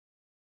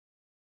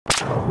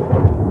Hey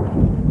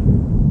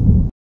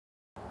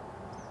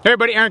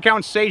everybody, Aaron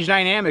Cowan, Sage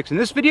Dynamics. In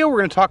this video, we're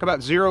going to talk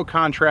about zero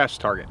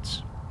contrast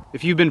targets.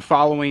 If you've been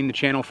following the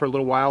channel for a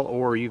little while,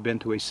 or you've been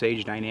to a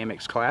Sage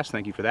Dynamics class,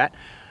 thank you for that.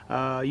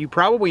 You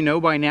probably know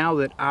by now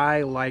that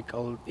I like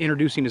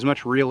introducing as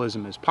much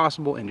realism as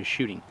possible into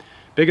shooting.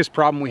 Biggest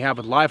problem we have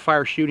with live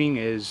fire shooting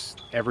is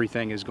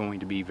everything is going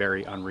to be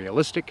very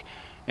unrealistic,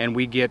 and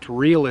we get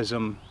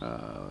realism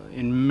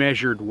in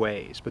measured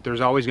ways, but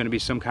there's always going to be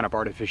some kind of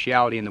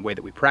artificiality in the way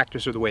that we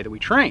practice or the way that we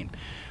train.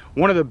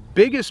 One of the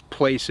biggest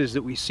places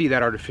that we see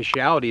that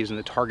artificiality is in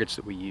the targets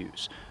that we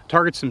use.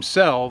 Targets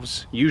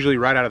themselves, usually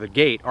right out of the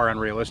gate, are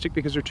unrealistic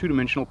because they're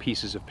two-dimensional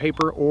pieces of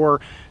paper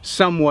or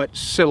somewhat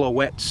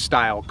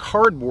silhouette-style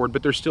cardboard,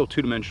 but they're still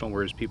two-dimensional,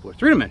 whereas people are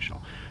three-dimensional.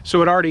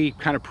 So it already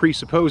kind of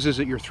presupposes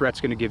that your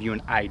threat's going to give you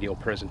an ideal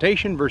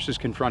presentation versus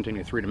confronting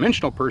a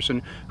three-dimensional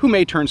person who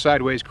may turn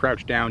sideways,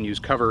 crouch down, use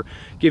cover,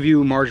 give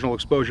you marginal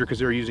exposure because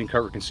they're using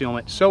cover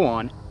concealment, so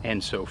on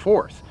and so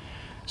forth.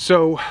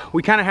 So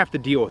we kind of have to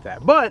deal with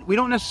that, but we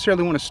don't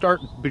necessarily want to start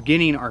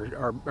begin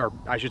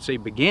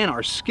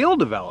our skill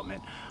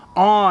development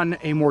on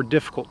a more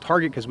difficult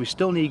target, because we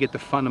still need to get the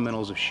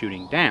fundamentals of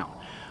shooting down.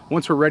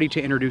 Once we're ready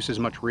to introduce as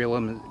much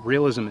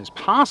realism as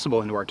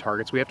possible into our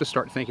targets, we have to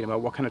start thinking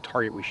about what kind of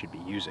target we should be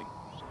using.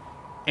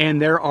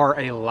 And there are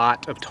a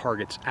lot of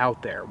targets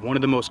out there. One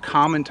of the most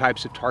common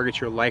types of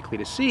targets you're likely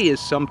to see is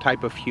some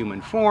type of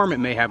human form. It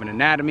may have an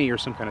anatomy or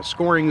some kind of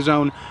scoring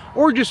zone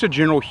or just a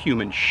general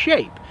human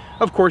shape.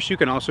 Of course, you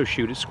can also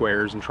shoot at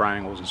squares and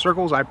triangles and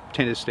circles. I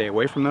tend to stay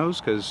away from those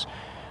because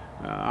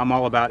I'm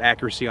all about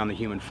accuracy on the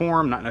human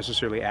form, not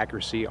necessarily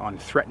accuracy on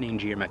threatening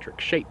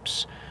geometric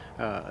shapes.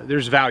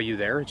 There's value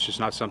there. It's just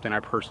not something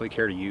I personally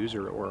care to use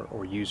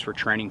or use for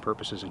training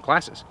purposes in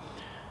classes.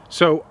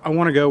 So I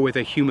want to go with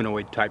a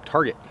humanoid type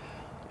target.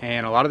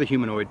 And a lot of the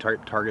humanoid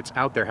type targets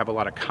out there have a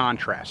lot of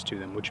contrast to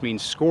them, which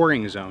means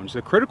scoring zones.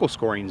 The critical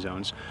scoring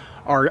zones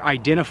are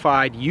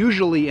identified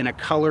usually in a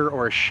color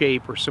or a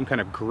shape or some kind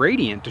of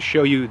gradient to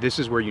show you this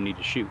is where you need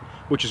to shoot,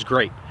 which is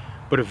great.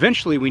 But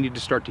eventually we need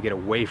to start to get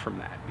away from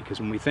that, because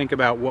when we think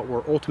about what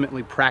we're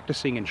ultimately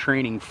practicing and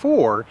training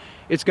for,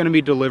 it's going to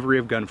be delivery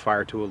of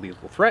gunfire to a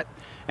lethal threat.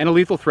 And a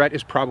lethal threat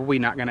is probably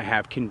not going to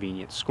have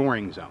convenient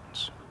scoring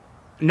zones.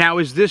 Now,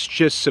 is this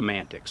just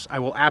semantics? I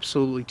will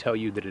absolutely tell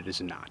you that it is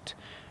not.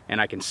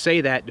 And I can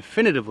say that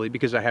definitively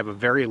because I have a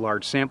very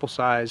large sample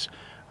size.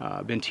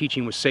 Been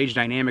teaching with Sage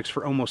Dynamics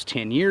for almost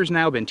 10 years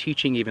now, been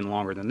teaching even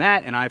longer than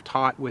that, and I've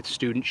taught with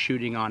students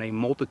shooting on a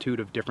multitude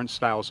of different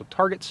styles of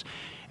targets.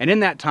 And in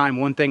that time,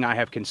 one thing I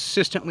have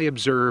consistently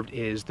observed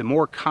is the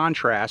more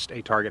contrast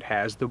a target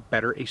has, the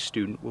better a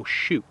student will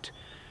shoot,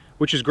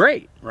 which is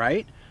great,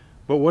 right?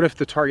 But what if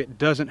the target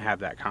doesn't have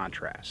that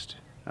contrast?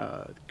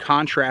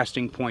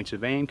 Contrasting points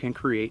of aim can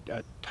create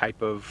a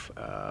type of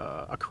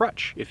a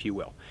crutch, if you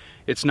will.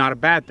 It's not a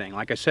bad thing.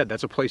 Like I said,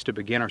 that's a place to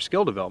begin our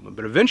skill development,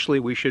 but eventually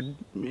we should,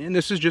 and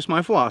this is just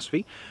my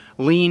philosophy,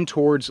 lean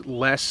towards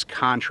less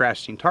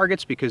contrasting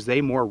targets because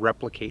they more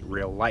replicate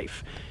real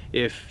life.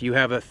 If you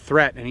have a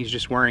threat and he's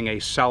just wearing a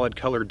solid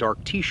color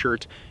dark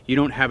t-shirt, you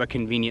don't have a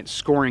convenient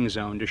scoring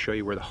zone to show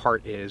you where the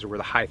heart is or where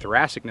the high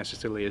thoracic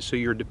necessarily is, so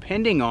you're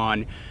depending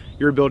on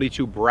your ability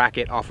to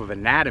bracket off of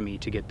anatomy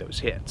to get those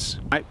hits.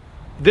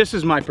 This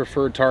is my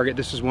preferred target.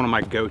 This is one of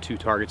my go-to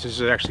targets. This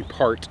is actually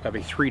part of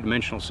a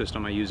three-dimensional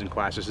system I use in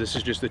classes. This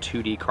is just the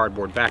 2D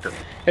cardboard backer.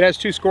 It has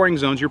two scoring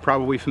zones you're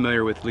probably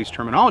familiar with, at least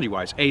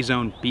terminology-wise, A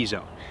zone, B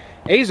zone.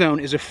 A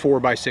zone is a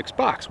 4x6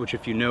 box, which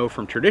if you know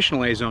from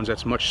traditional A zones,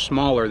 that's much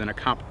smaller than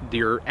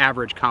your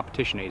average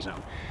competition A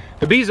zone.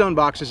 The B zone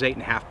box is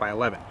 8.5 by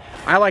 11.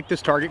 I like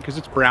this target because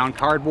it's brown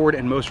cardboard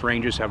and most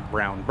ranges have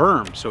brown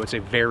berm, so it's a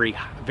very,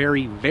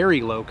 very,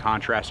 very low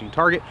contrasting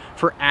target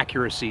for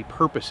accuracy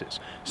purposes.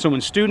 So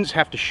when students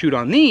have to shoot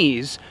on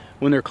these,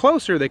 when they're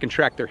closer, they can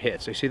track their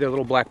hits. They see their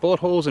little black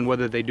bullet holes, and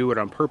whether they do it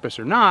on purpose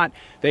or not,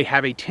 they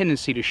have a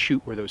tendency to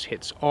shoot where those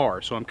hits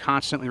are. So I'm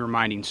constantly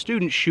reminding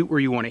students, shoot where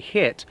you want to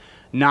hit,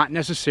 not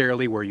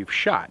necessarily where you've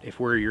shot. If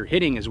where you're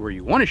hitting is where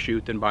you want to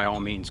shoot, then by all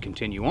means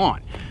continue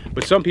on.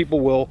 But some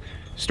people will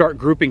start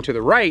grouping to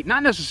the right,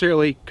 not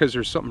necessarily because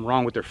there's something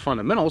wrong with their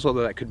fundamentals,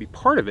 although that could be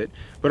part of it,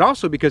 but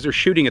also because they're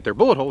shooting at their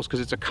bullet holes because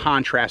it's a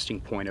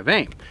contrasting point of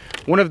aim.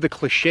 One of the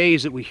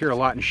cliches that we hear a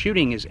lot in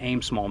shooting is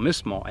aim small, miss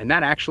small, and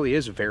that actually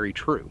is very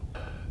true.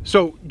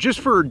 So just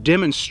for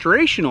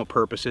demonstrational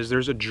purposes,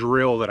 there's a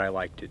drill that I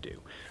like to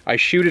do. I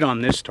shoot it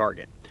on this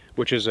target,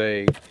 which is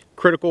a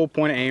critical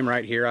point of aim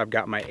right here. I've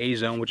got my A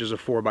zone, which is a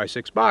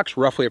 4x6 box,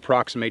 roughly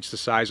approximates the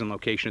size and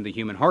location of the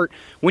human heart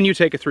when you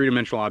take a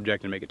three-dimensional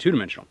object and make it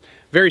two-dimensional.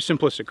 Very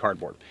simplistic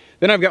cardboard.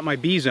 Then I've got my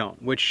B zone,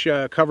 which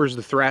covers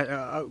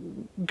the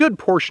good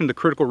portion of the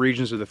critical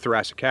regions of the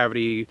thoracic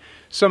cavity,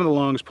 some of the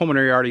lungs,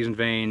 pulmonary arteries and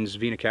veins,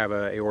 vena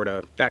cava,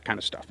 aorta, that kind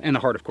of stuff. And the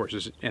heart, of course,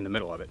 is in the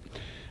middle of it.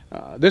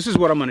 This is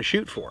what I'm going to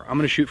shoot for. I'm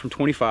going to shoot from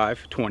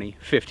 25, 20,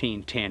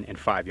 15, 10, and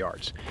 5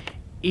 yards.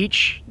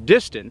 Each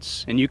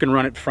distance, and you can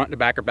run it front to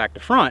back or back to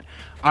front,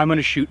 I'm going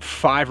to shoot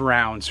 5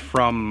 rounds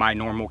from my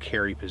normal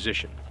carry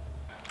position.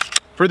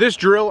 For this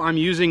drill, I'm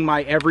using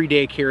my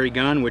everyday carry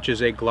gun, which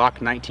is a Glock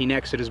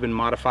 19X. It has been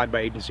modified by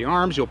Agency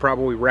Arms. You'll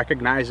probably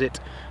recognize it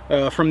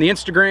from the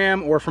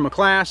Instagram or from a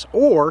class,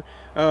 or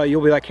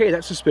you'll be like, hey,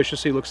 that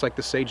suspiciously looks like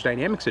the Sage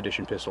Dynamics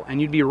Edition pistol. And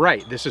you'd be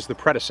right. This is the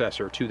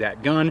predecessor to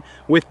that gun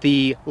with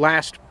the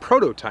last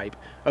prototype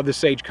of the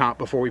Sage comp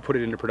before we put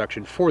it into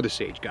production for the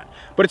Sage gun.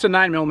 But it's a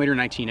 9mm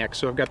 19X,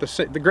 so I've got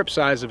the grip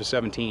size of a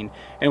 17,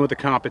 and with the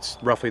comp it's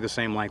roughly the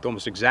same length,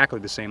 almost exactly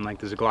the same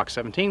length as a Glock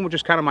 17, which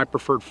is kind of my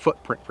preferred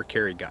footprint for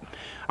carry gun.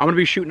 I'm going to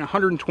be shooting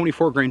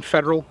 124 grain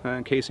Federal,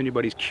 in case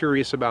anybody's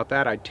curious about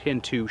that. I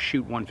tend to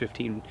shoot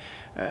 115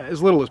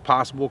 as little as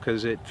possible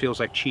because it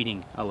feels like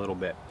cheating a little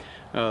bit.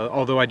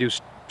 Although I do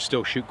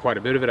still shoot quite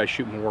a bit of it, I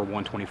shoot more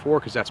 124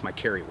 because that's my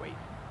carry weight.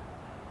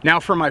 Now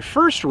for my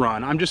first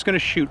run, I'm just going to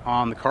shoot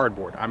on the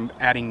cardboard. I'm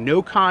adding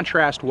no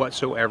contrast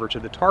whatsoever to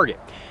the target.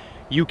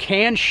 You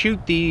can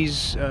shoot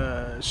these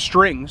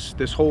strings,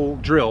 this whole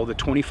drill, the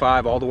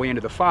 25 all the way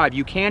into the 5,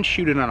 you can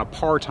shoot it on a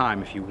par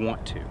time if you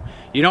want to.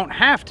 You don't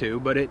have to,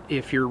 but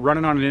if you're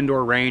running on an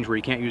indoor range where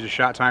you can't use a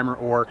shot timer,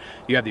 or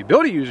you have the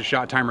ability to use a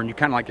shot timer and you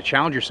kind of like to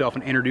challenge yourself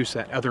and introduce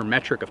that other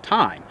metric of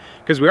time,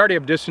 because we already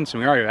have distance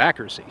and we already have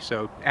accuracy,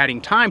 so adding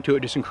time to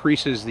it just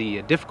increases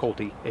the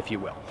difficulty, if you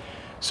will.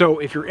 So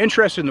if you're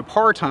interested in the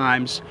par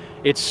times,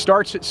 it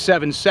starts at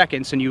 7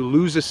 seconds and you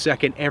lose a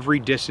second every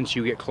distance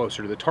you get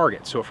closer to the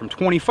target. So from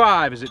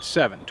 25 is at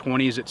 7,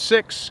 20 is at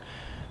 6,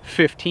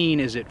 15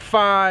 is at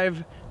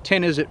 5,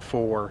 10 is at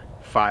 4,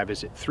 5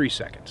 is at 3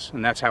 seconds.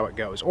 And that's how it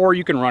goes. Or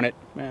you can run it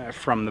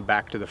from the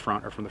back to the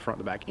front or from the front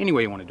to the back. Any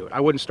way you want to do it. I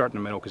wouldn't start in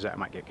the middle because that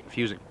might get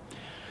confusing.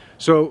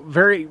 So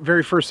very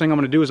first thing I'm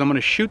going to do is I'm going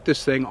to shoot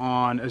this thing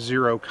on a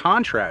zero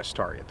contrast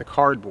target, the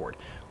cardboard,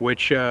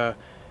 which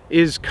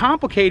is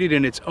complicated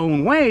in its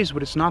own ways,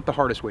 but it's not the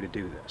hardest way to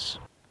do this.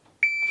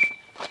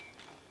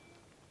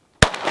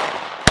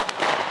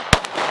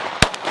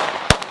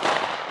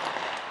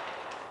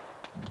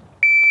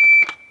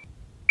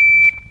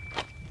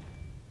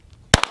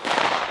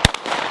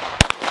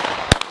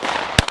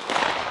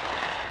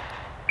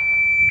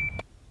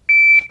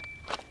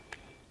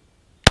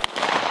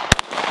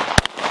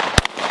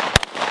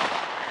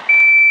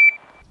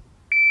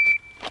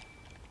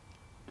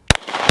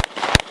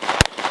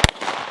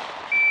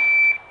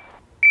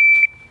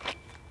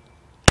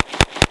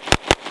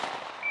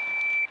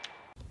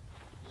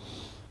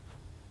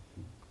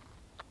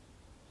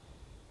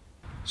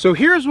 So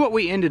here's what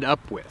we ended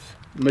up with.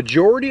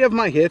 Majority of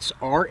my hits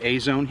are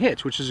A-zone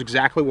hits, which is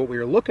exactly what we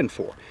were looking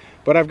for.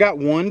 But I've got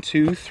 1,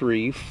 2,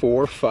 3,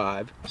 4,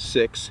 5,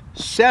 6,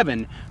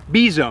 7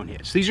 B-zone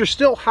hits. These are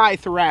still high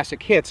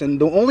thoracic hits,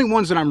 and the only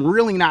ones that I'm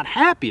really not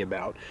happy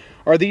about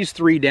are these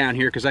 3 down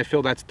here, because I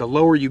feel that's the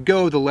lower you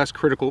go, the less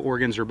critical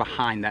organs are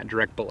behind that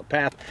direct bullet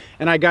path.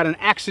 And I got an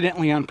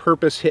accidentally on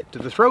purpose hit to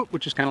the throat,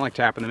 which is kind of like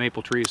tapping the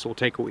maple tree, so we'll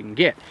take what we can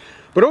get.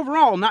 But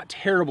overall, not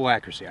terrible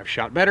accuracy. I've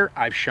shot better,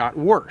 I've shot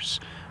worse.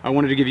 I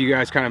wanted to give you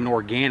guys kind of an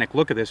organic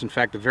look at this. In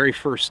fact, the very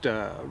first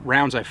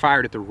rounds I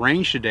fired at the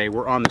range today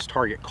were on this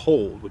target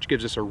cold, which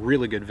gives us a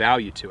really good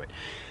value to it.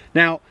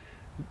 Now,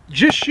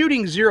 just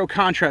shooting zero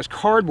contrast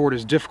cardboard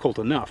is difficult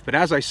enough, but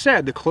as I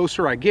said, the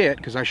closer I get,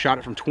 because I shot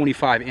it from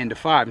 25 into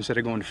 5 instead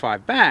of going to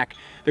 5 back,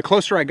 the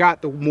closer I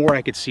got, the more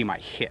I could see my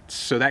hits.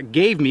 So that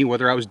gave me,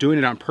 whether I was doing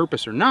it on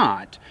purpose or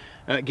not,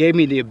 it gave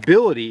me the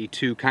ability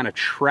to kind of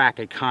track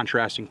a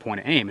contrasting point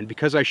of aim. And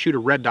because I shoot a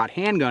red dot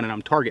handgun and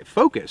I'm target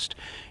focused,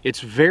 it's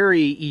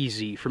very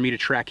easy for me to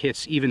track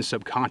hits even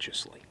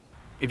subconsciously.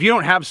 If you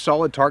don't have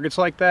solid targets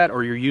like that,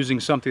 or you're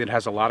using something that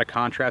has a lot of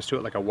contrast to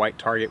it, like a white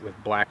target with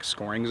black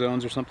scoring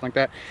zones or something like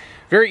that,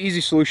 very easy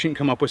solution to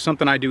come up with,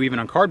 something I do even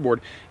on cardboard,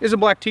 is a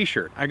black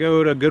t-shirt. I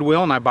go to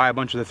Goodwill and I buy a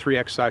bunch of the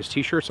 3X size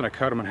t-shirts and I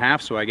cut them in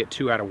half so I get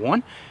 2 out of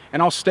 1.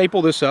 And I'll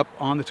staple this up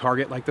on the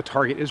target like the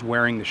target is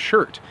wearing the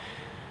shirt.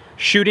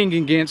 Shooting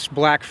against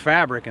black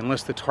fabric,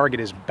 unless the target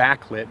is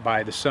backlit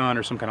by the sun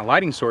or some kind of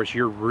lighting source,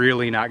 you're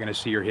really not going to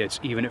see your hits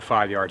even at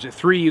 5 yards. At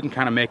 3, you can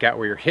kind of make out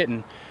where you're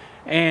hitting.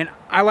 And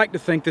I like to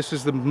think this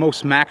is the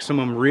most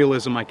maximum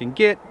realism I can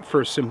get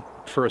for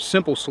a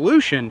simple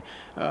solution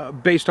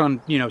based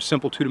on, you know,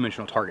 simple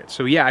 2-dimensional targets.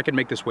 So yeah, I can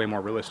make this way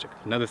more realistic.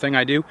 Another thing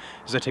I do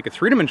is I take a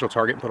 3-dimensional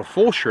target and put a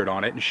full shirt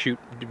on it and shoot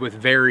with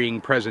varying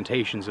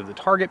presentations of the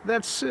target.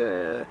 That's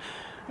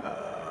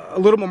a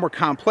little bit more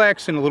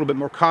complex and a little bit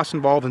more cost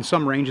involved, and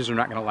some ranges are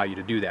not going to allow you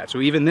to do that. So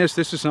even this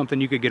is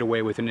something you could get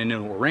away with in an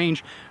indoor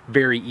range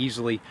very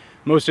easily.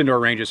 Most indoor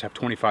ranges have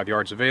 25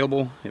 yards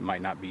available. It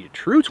might not be a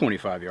true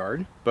 25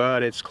 yard,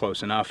 but it's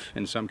close enough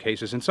in some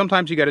cases, and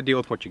sometimes you got to deal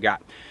with what you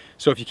got.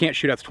 So if you can't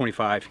shoot out the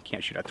 25, you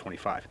can't shoot out the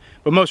 25.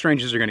 But most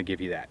ranges are going to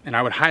give you that. And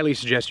I would highly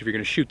suggest if you're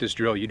going to shoot this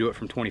drill, you do it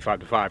from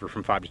 25 to 5 or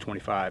from 5 to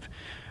 25.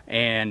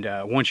 And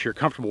once you're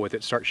comfortable with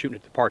it, start shooting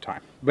at the par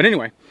time. But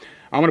anyway,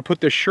 I'm going to put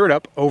this shirt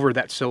up over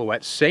that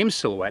silhouette, same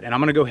silhouette, and I'm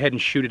going to go ahead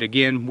and shoot it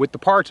again with the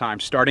par time,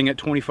 starting at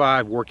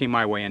 25, working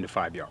my way into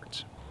 5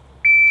 yards.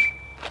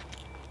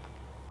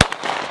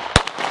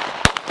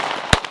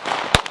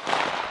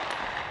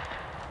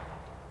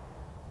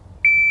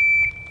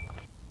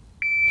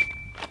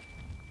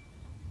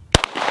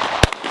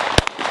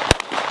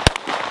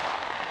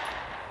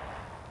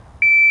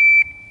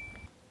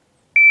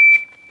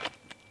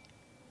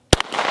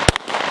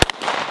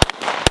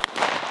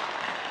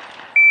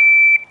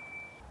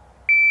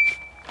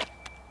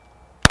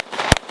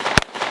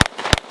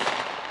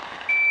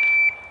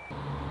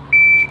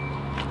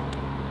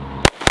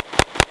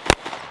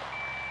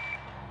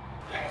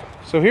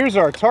 So here's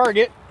our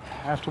target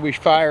after we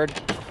fired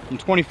from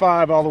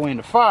 25 all the way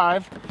into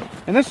 5.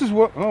 And this is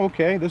what, oh,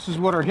 okay, this is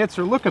what our hits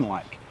are looking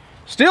like.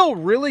 Still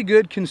really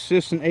good,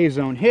 consistent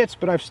A-zone hits,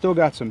 but I've still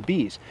got some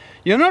Bs.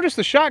 You'll notice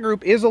the shot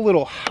group is a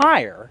little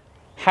higher.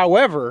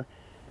 However,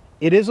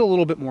 it is a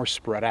little bit more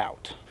spread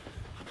out.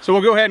 So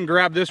we'll go ahead and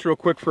grab this real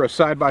quick for a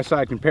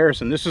side-by-side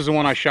comparison. This is the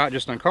one I shot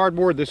just on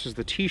cardboard. This is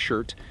the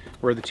t-shirt,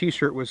 where the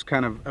t-shirt was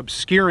kind of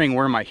obscuring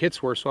where my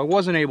hits were, so I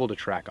wasn't able to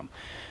track them.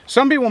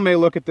 Some people may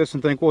look at this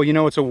and think, well, you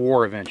know, it's a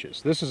war of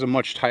inches. This is a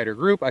much tighter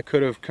group. I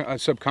could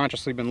have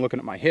subconsciously been looking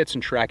at my hits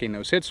and tracking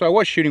those hits, so I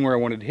was shooting where I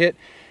wanted to hit,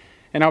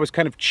 and I was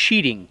kind of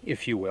cheating,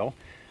 if you will.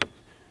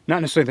 Not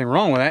necessarily anything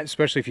wrong with that,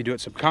 especially if you do it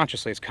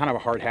subconsciously. It's kind of a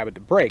hard habit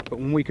to break. But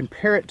when we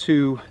compare it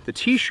to the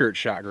t-shirt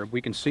shot group,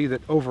 we can see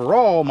that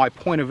overall my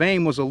point of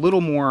aim was a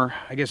little more,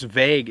 I guess,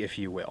 vague, if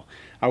you will.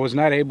 I was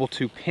not able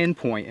to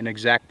pinpoint an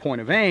exact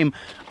point of aim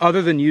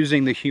other than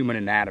using the human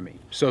anatomy.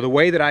 So the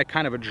way that I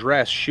kind of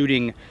address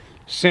shooting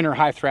center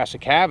high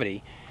thoracic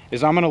cavity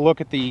is I'm going to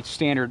look at the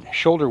standard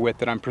shoulder width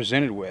that I'm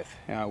presented with.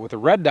 With a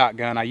red dot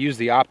gun, I use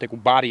the optic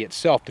body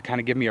itself to kind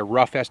of give me a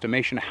rough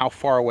estimation of how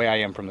far away I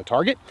am from the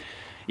target.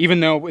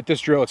 Even though with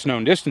this drill it's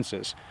known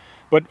distances,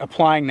 but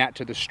applying that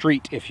to the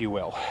street, if you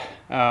will.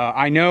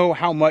 I know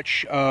how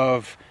much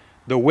of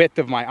the width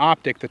of my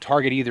optic the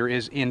target either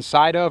is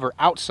inside of or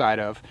outside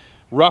of,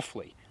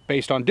 roughly,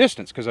 based on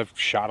distance, because I've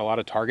shot a lot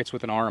of targets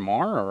with an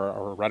RMR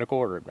or a reticle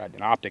or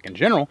an optic in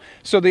general.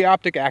 So the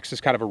optic acts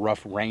as kind of a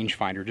rough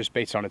rangefinder just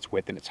based on its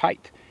width and its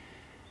height.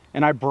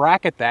 And I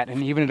bracket that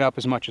and even it up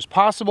as much as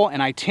possible,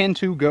 and I tend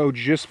to go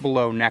just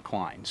below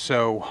neckline.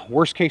 So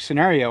worst case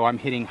scenario, I'm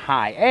hitting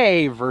high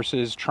A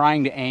versus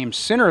trying to aim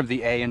center of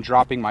the A and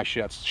dropping my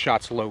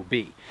shots low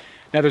B.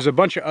 Now there's a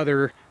bunch of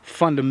other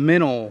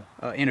fundamental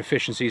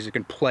inefficiencies that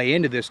can play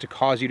into this to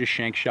cause you to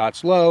shank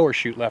shots low or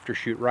shoot left or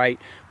shoot right.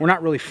 We're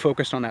not really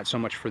focused on that so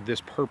much for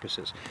this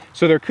purposes.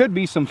 So there could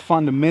be some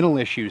fundamental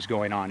issues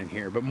going on in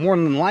here, but more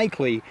than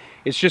likely,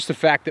 it's just the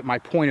fact that my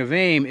point of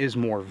aim is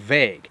more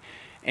vague.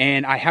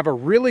 And I have a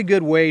really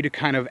good way to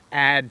kind of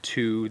add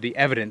to the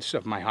evidence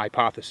of my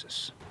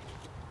hypothesis.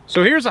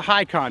 So here's a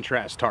high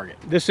contrast target.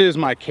 This is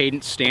my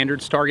Cadence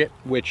Standards target,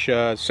 which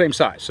same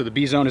size. So the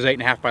B zone is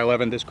 8.5 by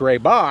 11. This gray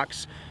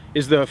box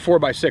is the 4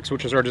 by 6,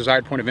 which is our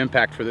desired point of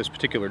impact for this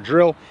particular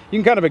drill. You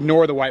can kind of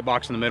ignore the white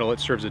box in the middle.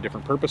 It serves a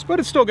different purpose, but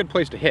it's still a good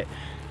place to hit.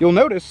 You'll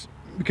notice,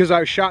 because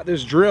I shot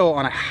this drill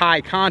on a high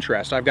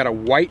contrast, I've got a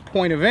white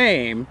point of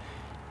aim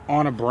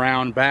on a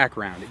brown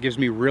background. It gives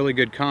me really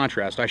good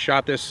contrast. I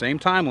shot this same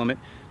time limit,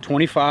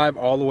 25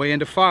 all the way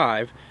into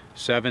 5,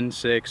 7,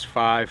 6,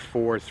 5,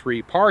 4,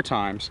 3 par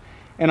times,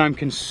 and I'm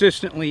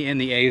consistently in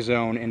the A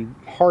zone and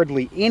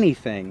hardly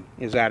anything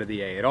is out of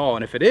the A at all.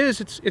 And if it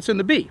is, it's in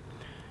the B.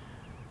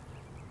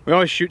 We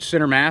always shoot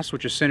center mass,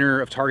 which is center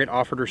of target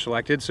offered or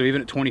selected. So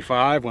even at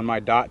 25, when my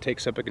dot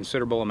takes up a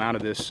considerable amount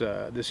of this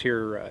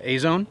A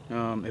zone,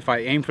 if I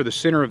aim for the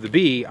center of the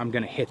B, I'm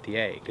going to hit the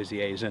A because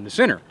the A is in the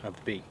center of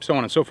the B, so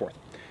on and so forth.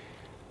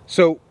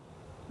 So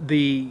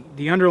the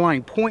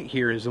underlying point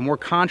here is the more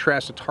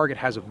contrast a target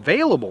has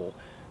available,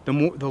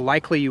 the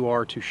likely you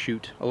are to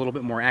shoot a little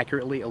bit more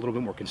accurately, a little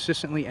bit more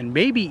consistently, and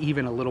maybe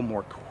even a little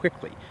more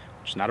quickly,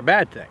 which is not a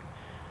bad thing.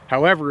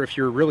 However, if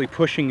you're really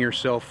pushing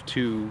yourself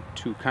to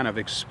kind of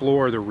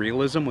explore the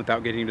realism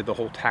without getting into the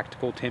whole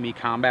tactical Timmy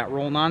combat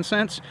role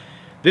nonsense,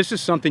 this is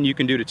something you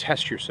can do to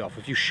test yourself.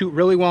 If you shoot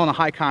really well on a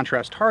high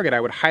contrast target,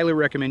 I would highly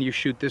recommend you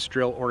shoot this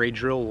drill or a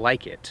drill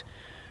like it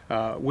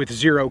with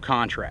zero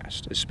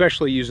contrast,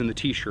 especially using the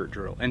t-shirt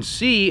drill, and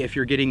see if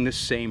you're getting the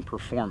same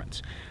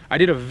performance. I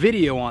did a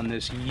video on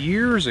this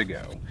years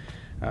ago,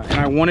 and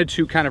I wanted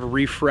to kind of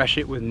refresh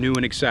it with new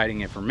and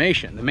exciting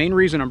information. The main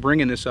reason I'm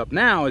bringing this up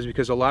now is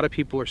because a lot of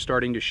people are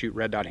starting to shoot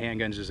red dot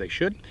handguns as they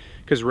should,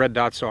 because red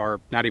dots are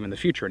not even the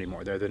future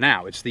anymore, they're the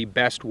now. It's the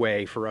best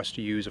way for us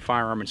to use a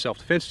firearm in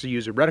self-defense, to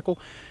use a reticle,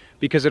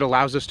 because it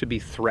allows us to be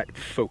threat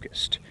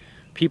focused.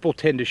 People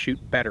tend to shoot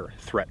better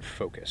threat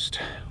focused.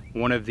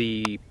 One of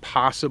the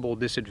possible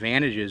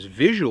disadvantages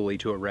visually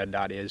to a red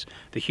dot is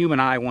the human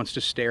eye wants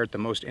to stare at the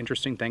most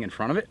interesting thing in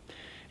front of it.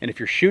 And if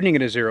you're shooting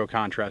at a zero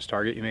contrast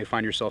target, you may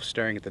find yourself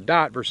staring at the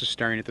dot versus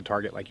staring at the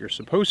target like you're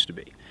supposed to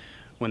be.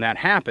 When that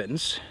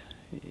happens,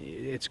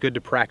 it's good to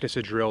practice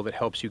a drill that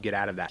helps you get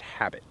out of that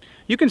habit.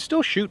 You can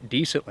still shoot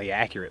decently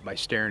accurate by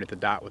staring at the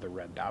dot with a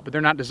red dot, but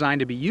they're not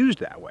designed to be used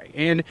that way.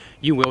 And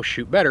you will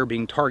shoot better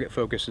being target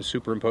focused and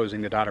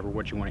superimposing the dot over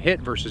what you want to hit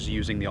versus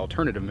using the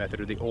alternative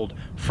method or the old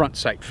front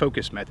sight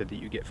focus method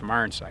that you get from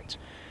iron sights.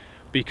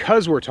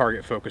 Because we're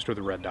target focused with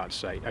a red dot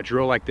sight, a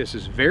drill like this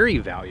is very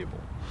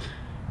valuable,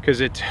 because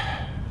it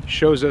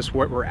shows us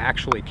what we're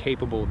actually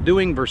capable of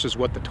doing versus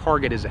what the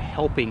target is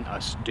helping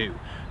us do.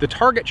 The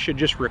target should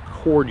just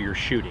record your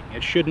shooting.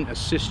 It shouldn't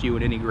assist you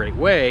in any great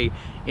way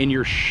in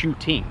your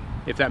shooting,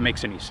 if that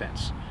makes any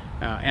sense.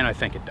 And I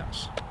think it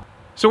does.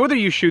 So whether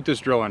you shoot this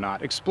drill or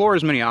not, explore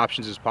as many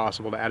options as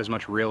possible to add as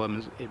much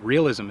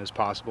realism as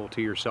possible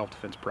to your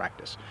self-defense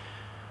practice.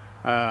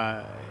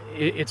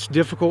 It's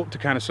difficult to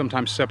kind of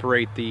sometimes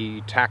separate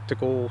the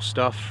tactical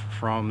stuff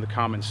from the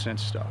common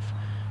sense stuff.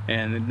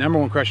 And the number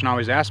one question I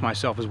always ask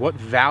myself is, what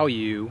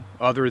value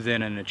other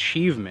than an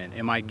achievement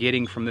am I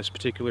getting from this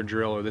particular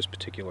drill or this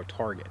particular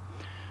target?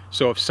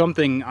 So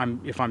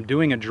if I'm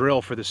doing a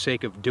drill for the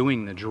sake of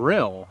doing the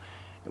drill,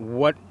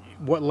 what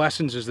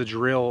lessons is the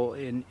drill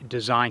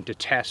designed to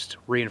test,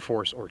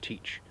 reinforce, or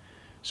teach?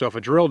 So if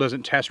a drill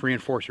doesn't test,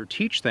 reinforce, or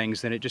teach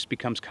things, then it just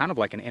becomes kind of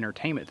like an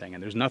entertainment thing.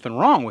 And there's nothing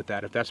wrong with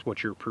that if that's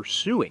what you're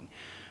pursuing.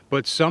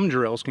 But some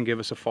drills can give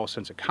us a false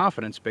sense of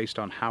confidence based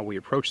on how we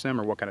approach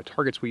them, or what kind of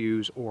targets we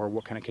use, or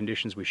what kind of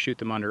conditions we shoot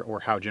them under, or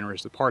how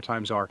generous the par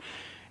times are.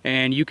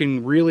 And you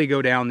can really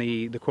go down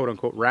the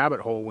quote-unquote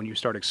rabbit hole when you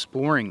start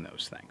exploring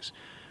those things.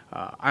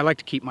 I like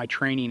to keep my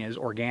training as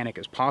organic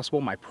as possible,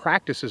 my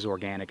practice as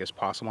organic as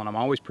possible, and I'm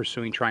always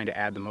pursuing trying to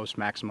add the most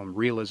maximum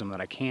realism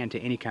that I can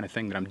to any kind of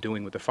thing that I'm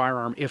doing with the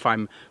firearm if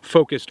I'm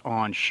focused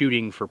on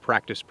shooting for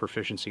practice,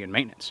 proficiency, and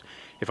maintenance.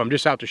 If I'm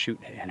just out to shoot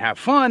and have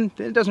fun,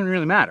 then it doesn't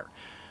really matter.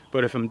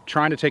 But if I'm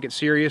trying to take it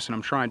serious and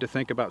I'm trying to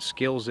think about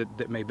skills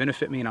that may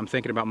benefit me, and I'm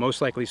thinking about most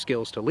likely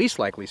skills to least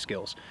likely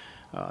skills,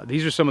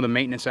 these are some of the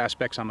maintenance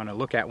aspects I'm going to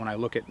look at when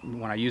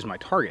I use my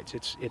targets.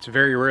 It's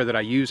very rare that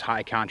I use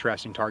high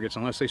contrasting targets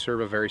unless they serve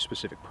a very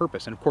specific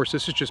purpose. And of course,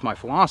 this is just my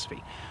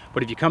philosophy.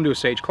 But if you come to a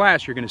Sage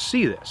class, you're going to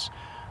see this.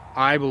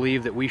 I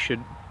believe that we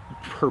should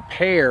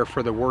prepare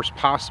for the worst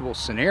possible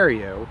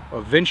scenario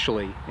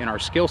eventually in our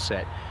skill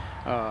set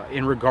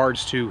in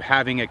regards to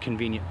having a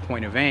convenient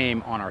point of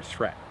aim on our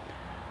threat.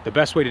 The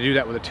best way to do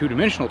that with a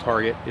two-dimensional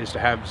target is to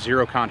have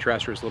zero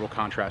contrast or as little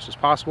contrast as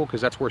possible,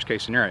 because that's worst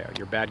case scenario.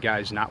 Your bad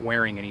guy's not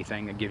wearing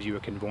anything that gives you a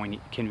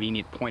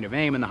convenient point of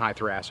aim in the high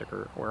thoracic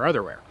or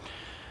otherwhere.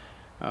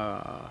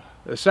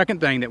 The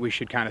second thing that we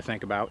should kind of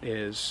think about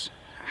is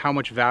how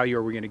much value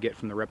are we going to get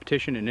from the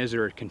repetition, and is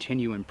there a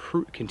continual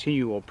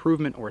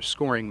improvement or a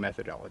scoring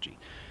methodology?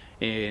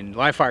 In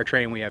live fire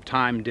training, we have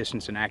time,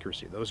 distance, and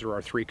accuracy. Those are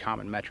our three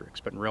common metrics.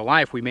 But in real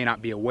life, we may not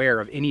be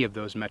aware of any of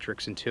those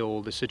metrics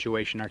until the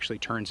situation actually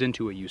turns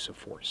into a use of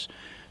force.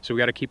 So we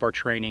got to keep our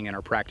training and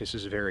our practice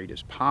as varied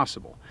as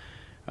possible.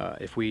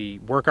 If we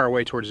work our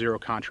way towards zero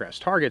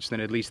contrast targets,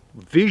 then at least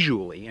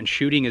visually, and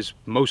shooting is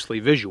mostly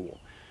visual,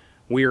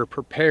 we are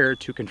prepared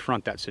to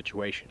confront that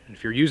situation. And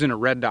if you're using a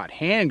red dot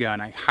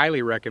handgun, I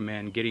highly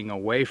recommend getting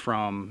away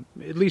from,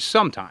 at least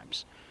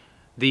sometimes,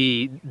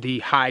 the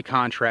high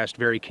contrast,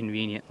 very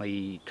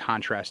conveniently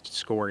contrast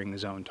scoring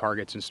zone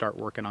targets, and start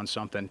working on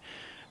something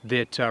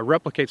that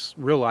replicates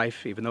real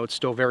life, even though it's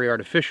still very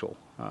artificial,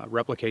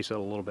 replicates it a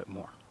little bit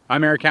more.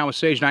 I'm Eric Howe with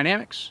Sage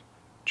Dynamics.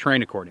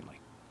 Train accordingly.